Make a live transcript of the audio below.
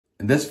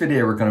In this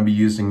video, we're going to be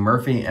using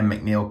Murphy and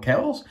McNeil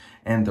Kells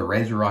and the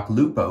RazoRock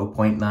Lupo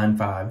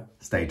 0.95.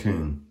 Stay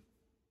tuned.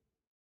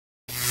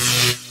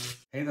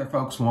 Hey there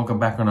folks, and welcome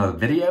back to another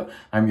video.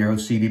 I'm your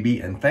host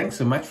CDB, and thanks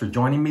so much for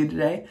joining me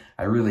today.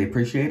 I really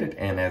appreciate it.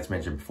 And as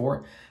mentioned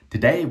before,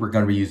 today we're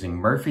going to be using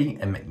Murphy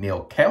and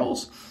McNeil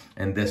Kells.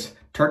 And this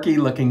turkey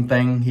looking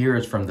thing here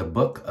is from the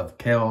book of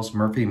Kells.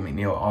 Murphy and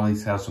McNeil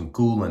always have some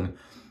cool and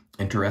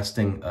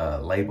interesting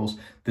labels.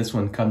 This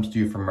one comes to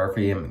you from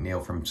Murphy and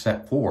McNeil from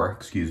set 4,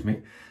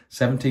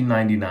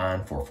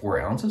 $17.99 for 4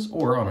 ounces,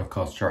 or on a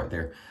cost chart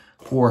there,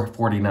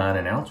 $4.49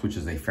 an ounce, which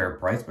is a fair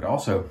price. But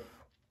also,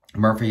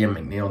 Murphy and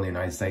McNeil in the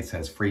United States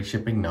has free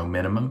shipping, no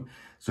minimum.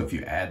 So if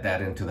you add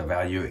that into the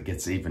value, it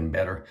gets even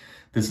better.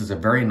 This is a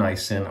very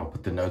nice scent. I'll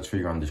put the notes for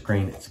you on the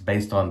screen. It's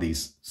based on the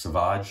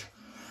Sauvage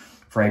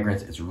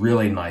fragrance. It's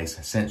really nice.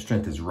 Scent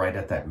strength is right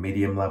at that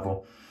medium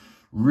level.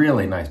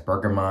 Really nice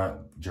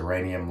bergamot,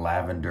 geranium,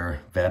 lavender,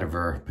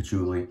 vetiver,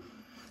 patchouli.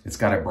 It's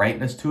got a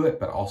brightness to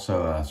it, but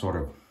also a sort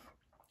of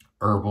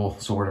herbal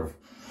sort of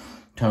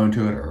tone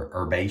to it, or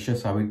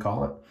herbaceous, I would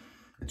call it.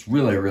 It's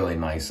really, really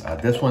nice.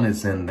 This one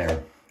is in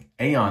their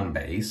Aeon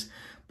base.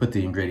 Put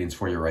the ingredients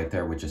for you right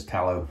there, which is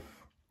tallow.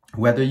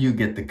 Whether you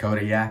get the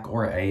Kodiak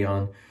or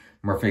Aeon,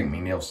 Murphy and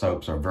McNeil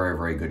soaps are very,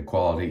 very good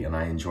quality, and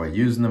I enjoy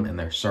using them, and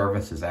their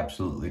service is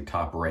absolutely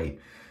top rate.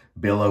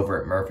 Bill over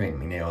at Murphy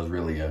and McNeil is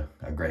really a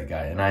great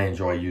guy, and I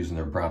enjoy using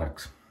their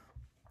products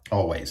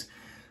always.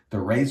 The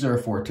razor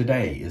for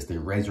today is the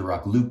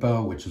RazoRock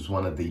Lupo, which is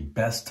one of the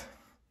best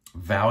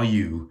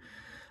value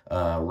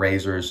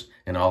razors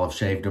in all of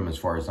shavedom as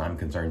far as I'm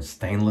concerned.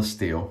 Stainless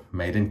steel,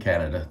 made in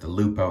Canada. The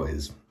Lupo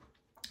is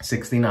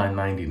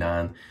 $69.99,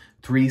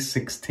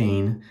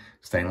 316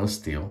 stainless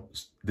steel.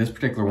 This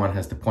particular one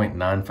has the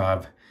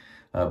 0.95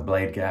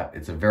 blade gap.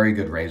 It's a very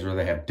good razor.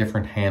 They have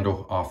different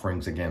handle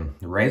offerings. Again,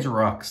 the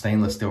RazoRock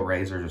stainless steel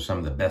razors are some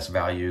of the best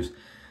values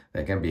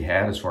that can be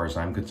had as far as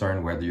I'm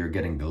concerned, whether you're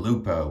getting the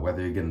Lupo,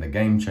 whether you're getting the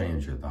Game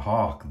Changer, the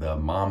Hawk, the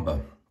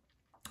Mamba.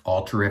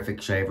 All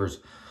terrific shavers,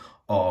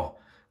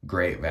 all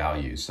great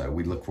values. So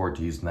we look forward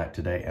to using that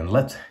today. And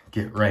let's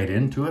get right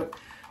into it.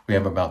 We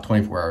have about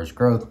 24 hours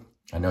growth.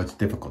 I know it's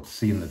difficult to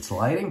see in this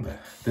lighting, but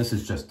this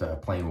is just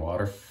plain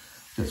water.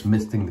 Just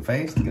misting the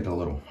face to get a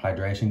little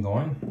hydration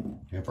going.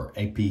 We have our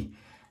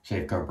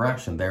APShaveco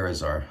brush, and there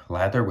is our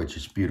lather, which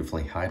is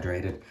beautifully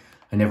hydrated.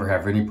 I never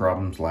have any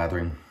problems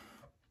lathering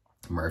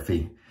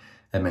Murphy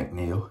and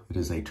McNeil. It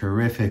is a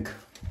terrific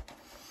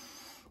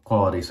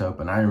quality soap,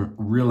 and I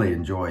really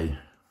enjoy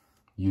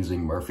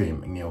using Murphy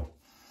and McNeil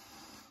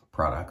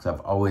products.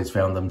 I've always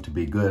found them to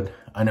be good.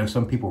 I know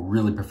some people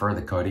really prefer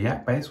the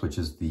Kodiak base, which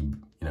is the,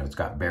 it's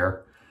got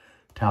bare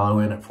tallow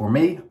in it. For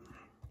me,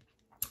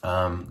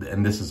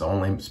 and this is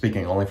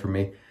speaking only for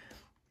me,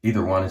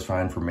 either one is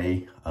fine for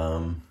me.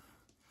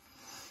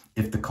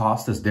 If the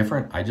cost is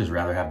different, I just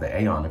rather have the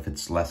Aeon if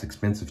it's less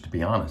expensive, to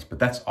be honest. But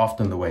that's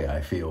often the way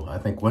I feel. I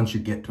think once you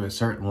get to a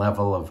certain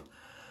level of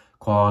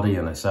quality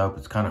in a soap,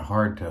 it's kind of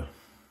hard to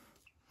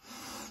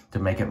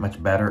make it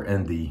much better.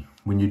 And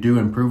when you do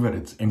improve it,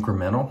 it's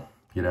incremental,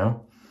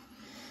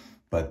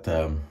 But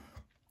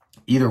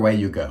either way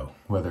you go,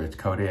 whether it's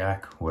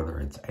Kodiak, whether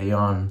it's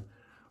Aeon,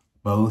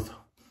 both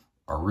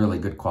are really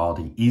good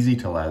quality, easy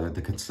to lather.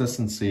 The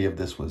consistency of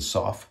this was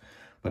soft,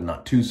 but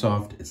not too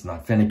soft. It's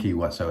not finicky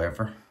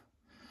whatsoever.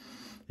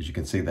 As you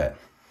can see, that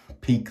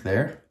peak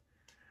there,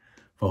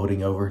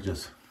 folding over,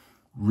 just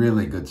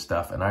really good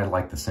stuff. And I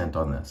like the scent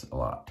on this a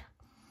lot.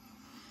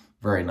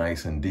 Very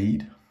nice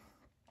indeed.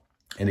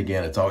 And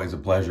again, it's always a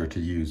pleasure to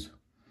use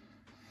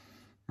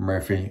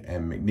Murphy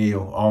and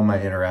McNeil. All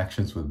my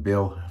interactions with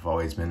Bill have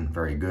always been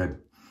very good.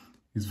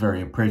 He's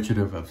very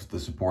appreciative of the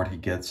support he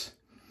gets.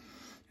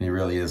 And he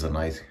really is a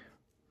nice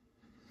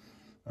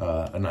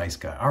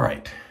guy. All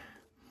right.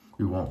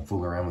 We won't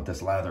fool around with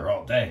this lather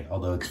all day,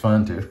 although it's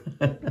fun to.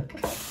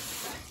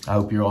 I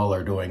hope you all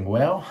are doing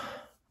well.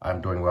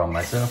 I'm doing well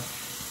myself.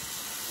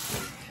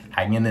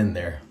 Hanging in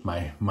there.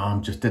 My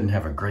mom just didn't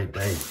have a great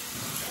day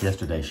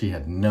yesterday. She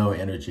had no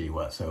energy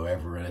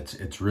whatsoever, and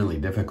it's really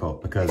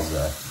difficult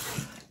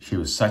because she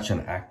was such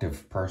an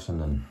active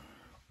person, and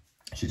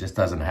she just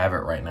doesn't have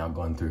it right now,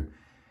 going through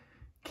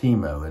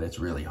chemo, and it's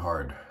really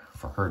hard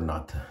for her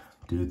not to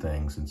do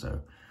things. And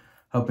so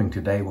hoping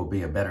today will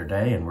be a better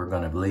day, and we're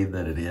going to believe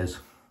that it is.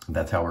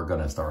 That's how we're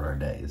going to start our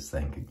day, is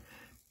thinking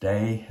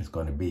day is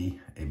going to be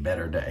a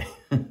better day.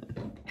 I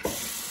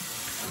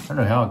don't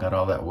know how I got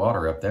all that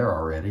water up there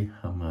already.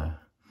 I'm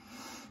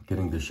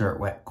getting the shirt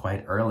wet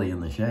quite early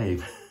in the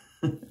shave.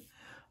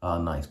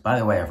 Nice. By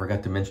the way, I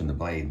forgot to mention the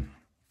blade.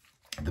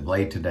 The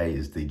blade today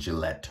is the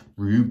Gillette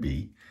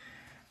Ruby,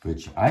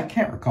 which I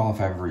can't recall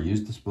if I've ever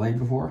used this blade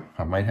before.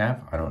 I might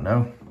have. I don't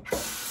know.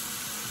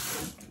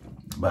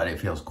 But it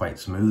feels quite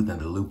smooth in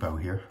the Lupo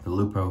here. The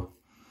Lupo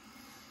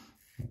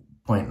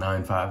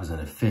 0.95 is an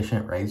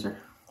efficient razor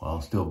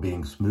while still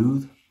being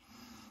smooth.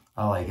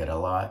 I like it a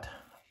lot.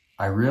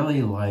 I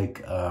really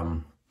like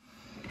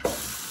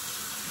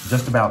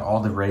just about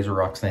all the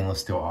RazoRock stainless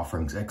steel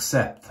offerings,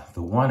 except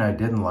the one I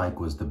didn't like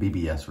was the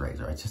BBS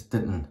razor. I just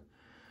didn't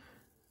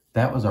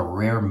That was a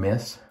rare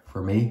miss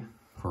for me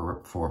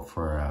for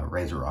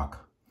RazoRock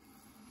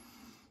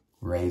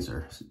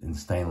razor in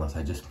stainless.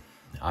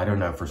 I don't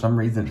know, for some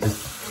reason it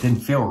just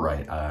didn't feel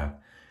right.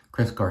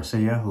 Chris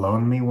Garcia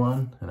loaned me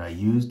one and I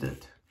used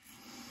it,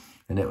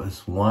 and it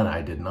was one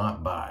I did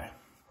not buy.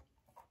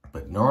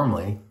 But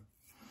normally,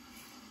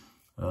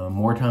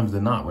 more times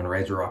than not, when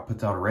RazoRock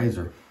puts out a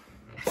razor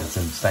that's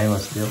in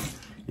stainless steel,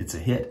 it's a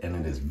hit, and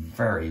it is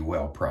very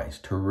well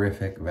priced.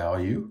 Terrific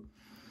value.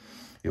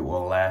 It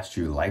will last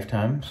you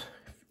lifetimes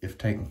if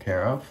taken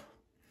care of.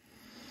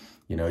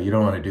 You know, you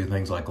don't want to do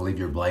things like leave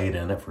your blade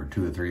in it for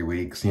 2 or 3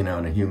 weeks, you know,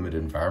 in a humid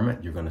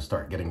environment. You're going to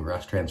start getting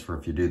rust transfer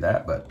if you do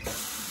that. But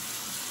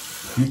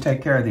if you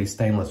take care of these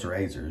stainless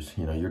razors,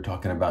 you know, you're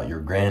talking about your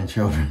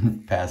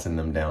grandchildren passing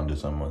them down to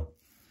someone.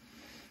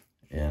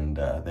 And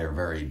they're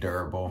very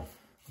durable.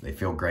 They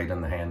feel great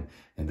in the hand.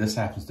 And this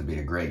happens to be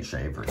a great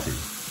shaver too.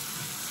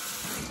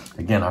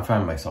 Again, I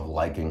find myself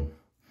liking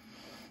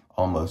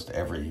almost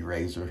every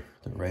razor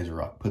that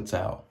RazoRock puts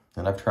out.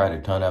 And I've tried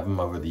a ton of them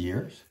over the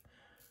years.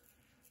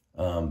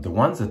 The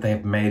ones that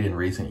they've made in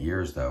recent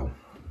years, though,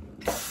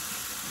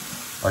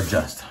 are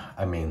just,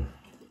 I mean,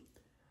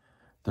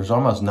 there's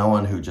almost no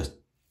one who just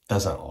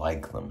doesn't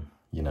like them.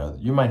 You know,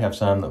 you might have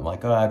some that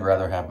like, oh, I'd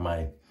rather have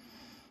my,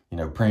 you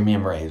know,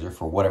 premium razor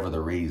for whatever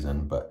the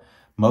reason. But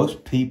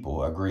most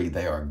people agree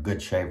they are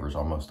good shavers,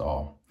 almost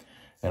all.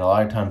 And a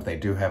lot of times they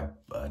do have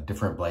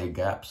different blade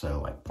gaps,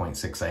 so like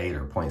 0.68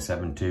 or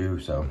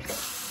 0.72. So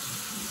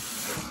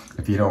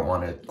if you don't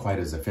want it quite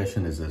as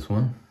efficient as this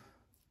one,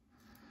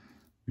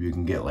 you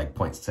can get like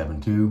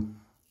 0.72.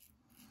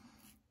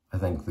 I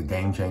think the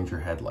Game Changer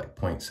had like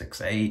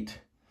 0.68.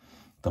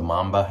 The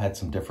Mamba had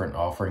some different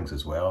offerings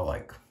as well.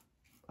 Like,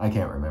 I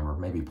can't remember,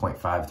 maybe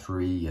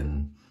 0.53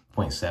 and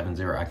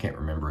 0.70. I can't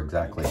remember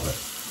exactly, but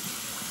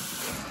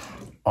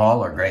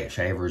all are great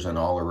shavers and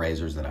all are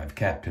razors that I've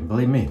kept. And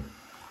believe me,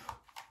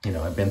 you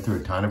know, I've been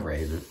through a ton of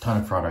razors, ton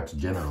of products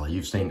generally.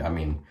 You've seen, I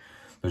mean,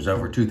 there's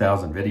over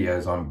 2,000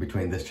 videos on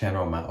between this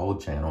channel and my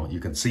old channel. You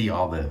can see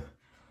all the,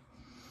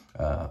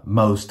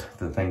 most of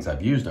the things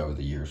I've used over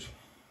the years.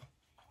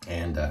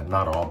 And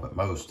not all, but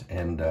most.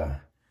 And,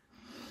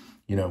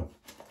 you know,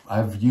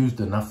 I've used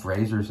enough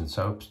razors and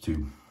soaps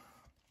to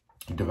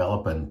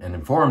develop an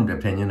informed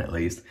opinion, at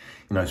least,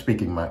 you know,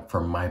 speaking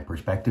from my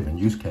perspective and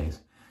use case.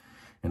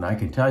 And I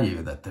can tell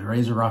you that the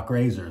RazoRock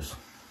razors,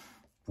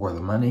 for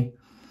the money,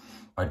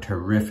 are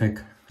terrific,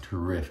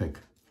 terrific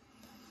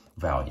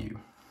value.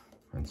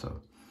 And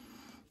so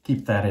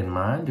keep that in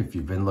mind if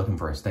you've been looking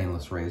for a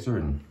stainless razor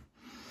and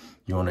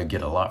you want to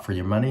get a lot for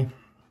your money.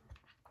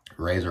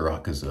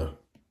 RazoRock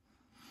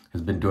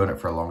has been doing it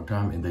for a long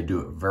time, and they do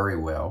it very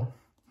well.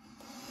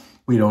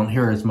 We don't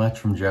hear as much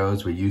from Joe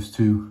as we used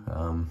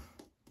to.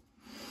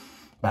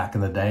 Back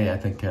in the day, I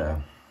think,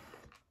 you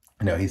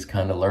know, he's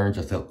kind of learned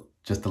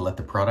just to let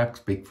the product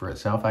speak for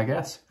itself, I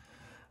guess.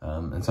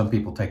 And some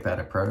people take that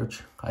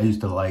approach. I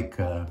used to like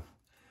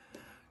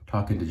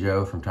talking to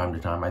Joe from time to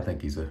time. I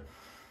think he's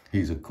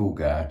a cool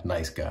guy,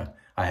 nice guy.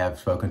 I have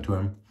spoken to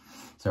him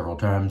several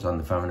times on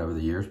the phone over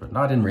the years, but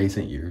not in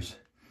recent years.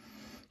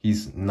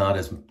 He's not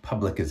as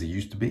public as he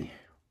used to be,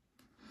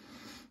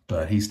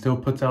 but he still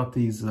puts out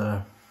these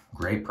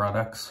great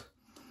products,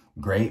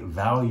 great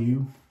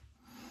value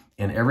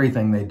in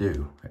everything they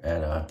do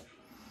at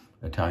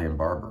Italian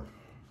Barber.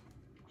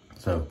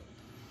 So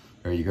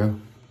there you go.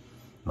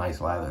 Nice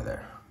lather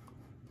there.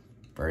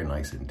 Very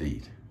nice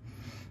indeed.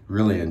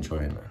 Really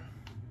enjoying it.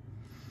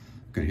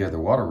 Could hear the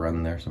water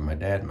running there, so my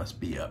dad must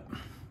be up.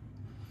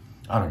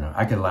 I don't know.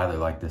 I could lather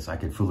like this. I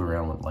could fool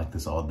around with like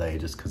this all day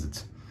just because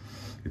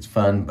it's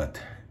fun, but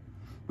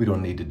we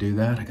don't need to do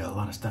that. I got a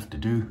lot of stuff to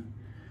do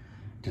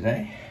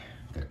today.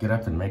 Got to get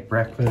up and make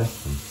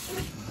breakfast and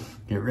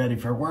get ready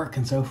for work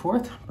and so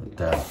forth.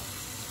 But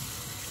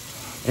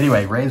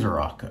anyway,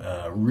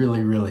 RazoRock,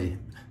 really, really,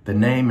 the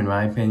name, in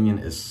my opinion,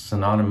 is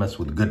synonymous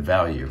with good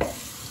value.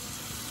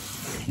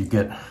 You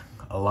get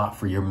a lot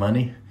for your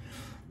money.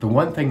 The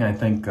one thing I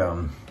think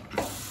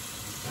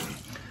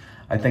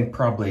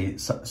probably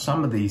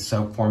some of these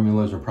soap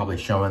formulas are probably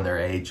showing their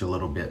age a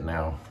little bit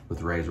now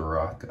with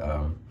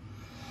RazoRock.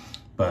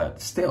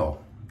 But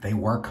still, they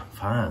work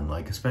fine.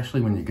 Like,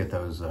 especially when you get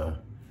those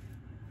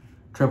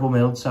triple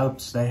milled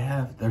soaps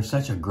they're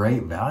such a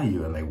great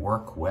value and they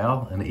work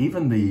well. And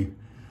even the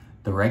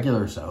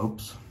regular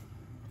soaps,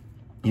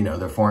 you know,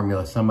 their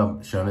formula, some of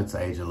them shown its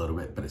age a little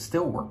bit, but it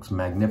still works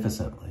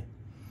magnificently.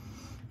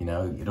 You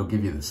know, it'll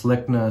give you the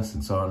slickness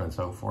and so on and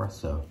so forth.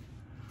 So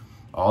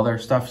all their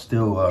stuff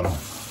still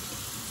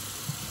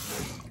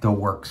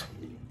works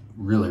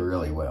really,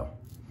 really well.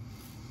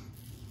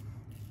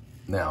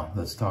 Now,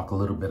 let's talk a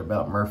little bit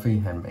about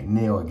Murphy and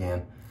McNeil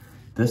again.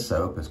 This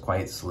soap is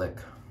quite slick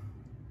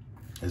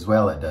as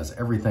well. It does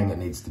everything it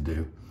needs to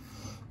do.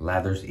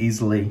 Lathers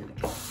easily.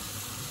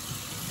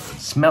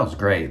 Smells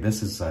great.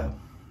 This is a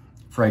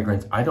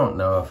fragrance. I don't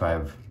know if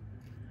I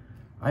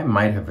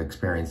might have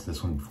experienced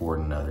this one before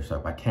in another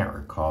soap. I can't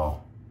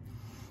recall,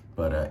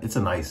 but it's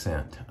a nice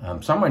scent.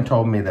 Someone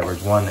told me there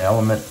was one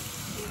element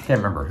can't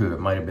remember who, it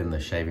might have been the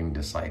Shaving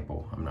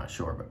Disciple, I'm not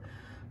sure, but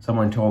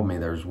someone told me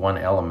there's one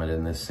element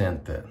in this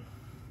scent that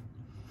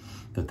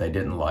they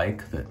didn't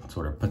like, that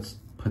sort of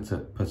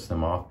puts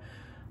them off.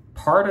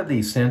 Part of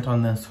the scent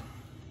on this,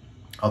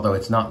 although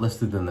it's not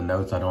listed in the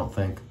notes, I don't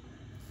think,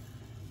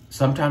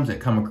 sometimes it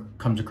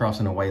comes across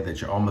in a way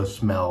that you almost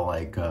smell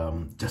like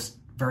just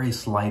very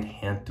slight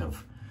hint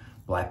of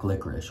black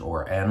licorice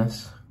or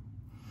anise.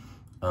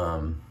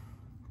 But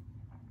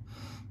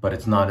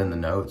it's not in the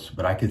notes,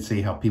 but I could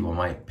see how people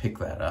might pick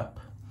that up.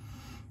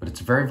 But it's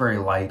very, very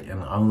light,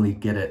 and I only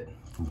get it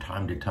from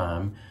time to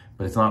time,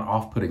 but it's not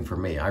off-putting for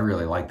me. I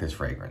really like this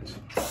fragrance.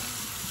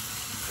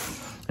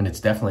 And it's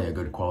definitely a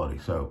good quality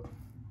soap.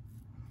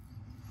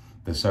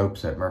 The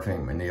soaps at Murphy &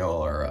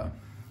 McNeil are,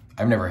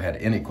 I've never had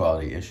any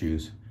quality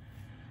issues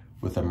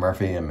with a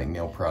Murphy &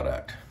 McNeil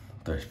product.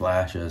 Their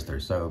splashes, their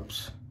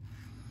soaps,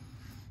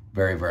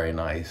 very, very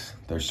nice.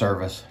 Their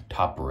service,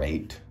 top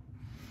rate.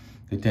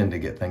 They tend to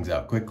get things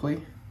out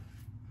quickly.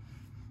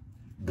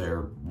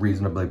 They're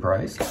reasonably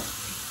priced.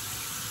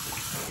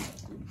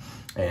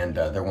 And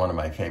they're one of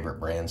my favorite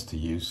brands to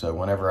use. So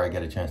whenever I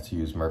get a chance to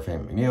use Murphy &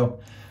 McNeil,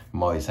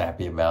 I'm always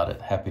happy about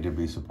it. Happy to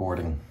be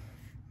supporting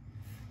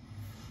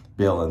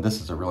Bill. And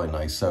this is a really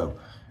nice soap.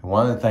 And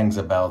one of the things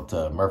about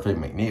Murphy &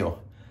 McNeil,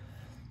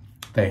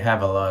 they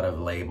have a lot of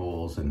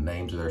labels and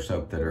names of their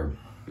soap that are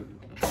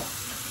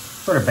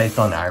sort of based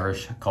on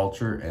Irish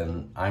culture,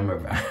 and I'm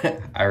of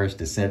Irish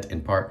descent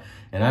in part,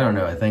 and I don't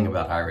know a thing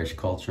about Irish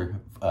culture,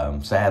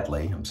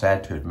 sadly. I'm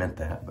sad to admit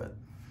that, but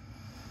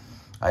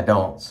I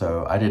don't,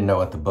 so I didn't know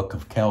what the Book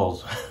of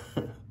Kells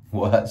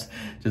was.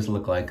 Just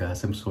looked like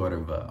some sort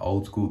of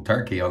old school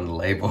turkey on the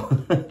label.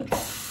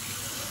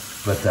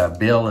 But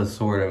Bill is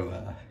sort of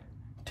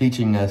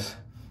teaching us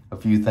a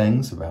few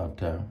things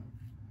about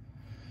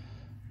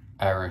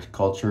Irish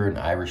culture and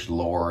Irish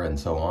lore and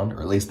so on,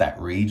 or at least that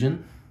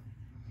region.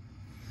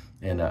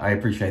 And I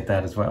appreciate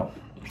that as well.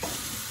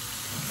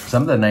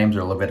 Some of the names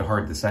are a little bit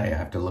hard to say. I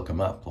have to look them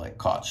up, like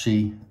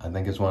Kotchi, I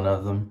think is one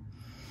of them.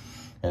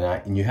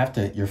 And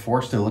you're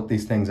forced to look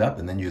these things up,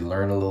 and then you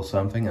learn a little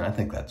something, and I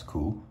think that's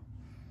cool.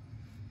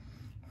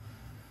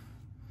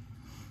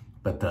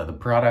 But the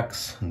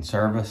products and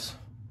service,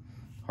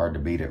 hard to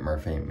beat at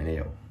Murphy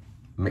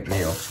 &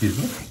 McNeil, excuse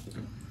me.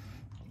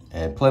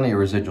 And plenty of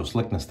residual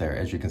slickness there.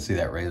 As you can see,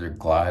 that razor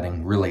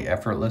gliding really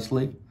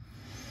effortlessly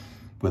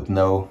with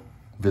no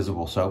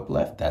visible soap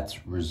left.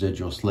 That's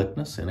residual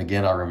slickness. And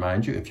again, I'll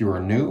remind you, if you are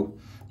new,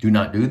 do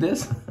not do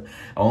this.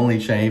 Only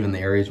shave in the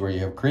areas where you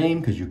have cream,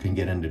 because you can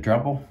get into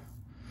trouble.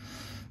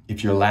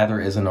 If your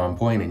lather isn't on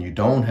point and you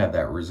don't have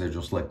that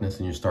residual slickness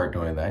and you start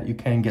doing that, you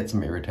can get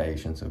some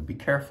irritation, so be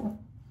careful.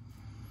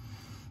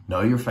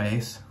 Know your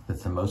face.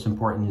 That's the most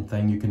important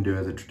thing you can do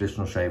as a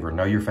traditional shaver.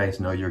 Know your face,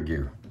 know your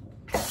gear.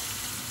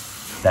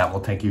 That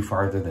will take you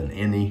farther than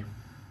any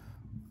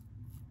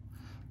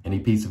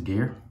piece of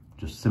gear.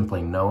 Just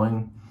simply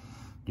knowing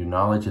your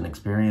knowledge and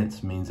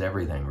experience means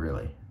everything,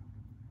 really.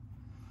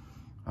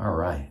 All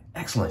right,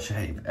 excellent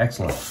shave,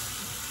 excellent.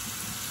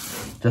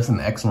 Just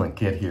an excellent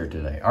kit here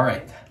today. All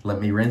right,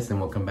 let me rinse, then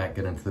we'll come back,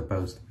 get into the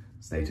post.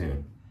 Stay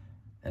tuned.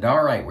 And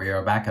all right, we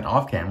are back at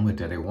off cam. We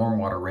did a warm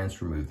water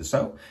rinse, remove the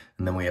soap,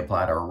 and then we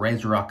applied our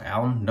RazoRock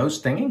alum. No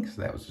stinging, so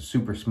that was a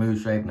super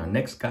smooth shave. No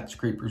nicks, cuts,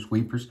 creepers,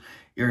 weepers,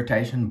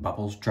 irritation,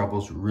 bubbles,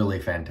 troubles, really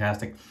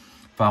fantastic.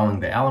 Following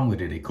the alum, we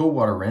did a cool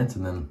water rinse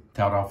and then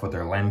toweled off with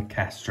our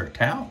Lancaster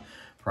towel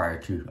prior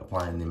to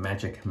applying the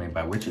magic made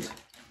by witches.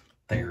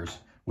 There's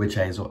Witch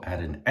Hazel. Had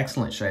an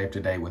excellent shave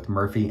today with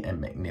Murphy &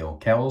 McNeil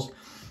Kells.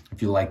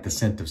 If you like the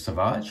scent of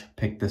Sauvage,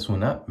 pick this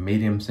one up.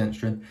 Medium scent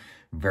strength,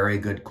 very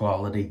good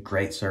quality,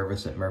 great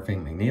service at Murphy &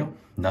 McNeil.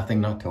 Nothing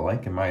not to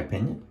like, in my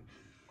opinion.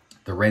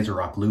 The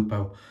RazoRock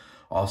Lupo,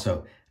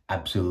 also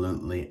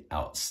absolutely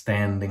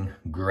outstanding,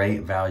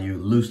 great value,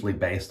 loosely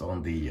based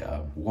on the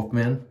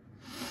Wolfman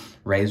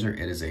razor.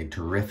 It is a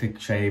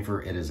terrific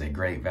shaver. It is a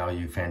great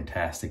value,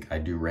 fantastic. I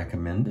do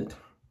recommend it.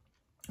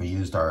 We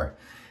used our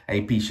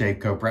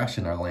APShaveco brush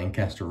and our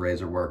Lancaster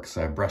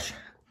RazorWorks brush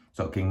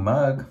soaking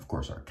mug. Of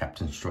course, our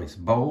Captain's Choice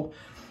bowl.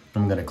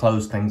 I'm going to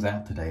close things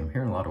out today. I'm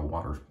hearing a lot of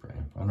water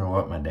spraying. I don't know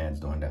what my dad's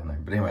doing down there.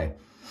 But anyway,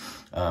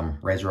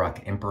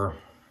 RazoRock Emperor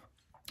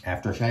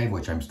aftershave,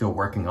 which I'm still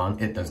working on.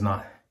 It does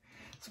not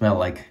smell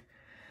like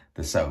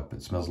the soap.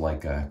 It smells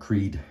like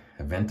Creed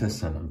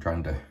Aventus, and I'm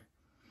trying to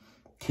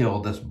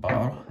kill this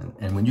bottle.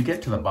 And when you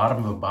get to the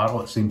bottom of a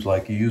bottle, it seems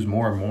like you use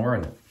more and more,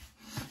 and it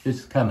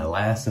just kind of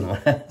lasts and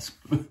lasts.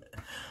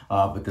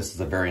 But this is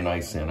a very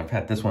nice scent. I've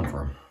had this one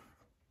for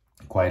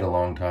quite a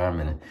long time,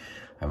 and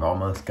I've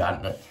almost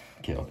gotten it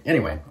killed.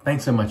 Anyway,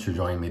 thanks so much for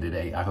joining me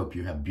today. I hope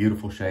you have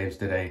beautiful shaves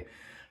today.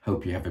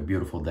 Hope you have a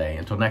beautiful day.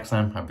 Until next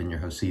time, I've been your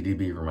host,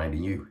 CDB,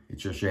 reminding you,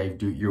 it's your shave,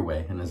 do it your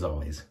way. And as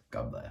always,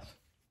 God bless.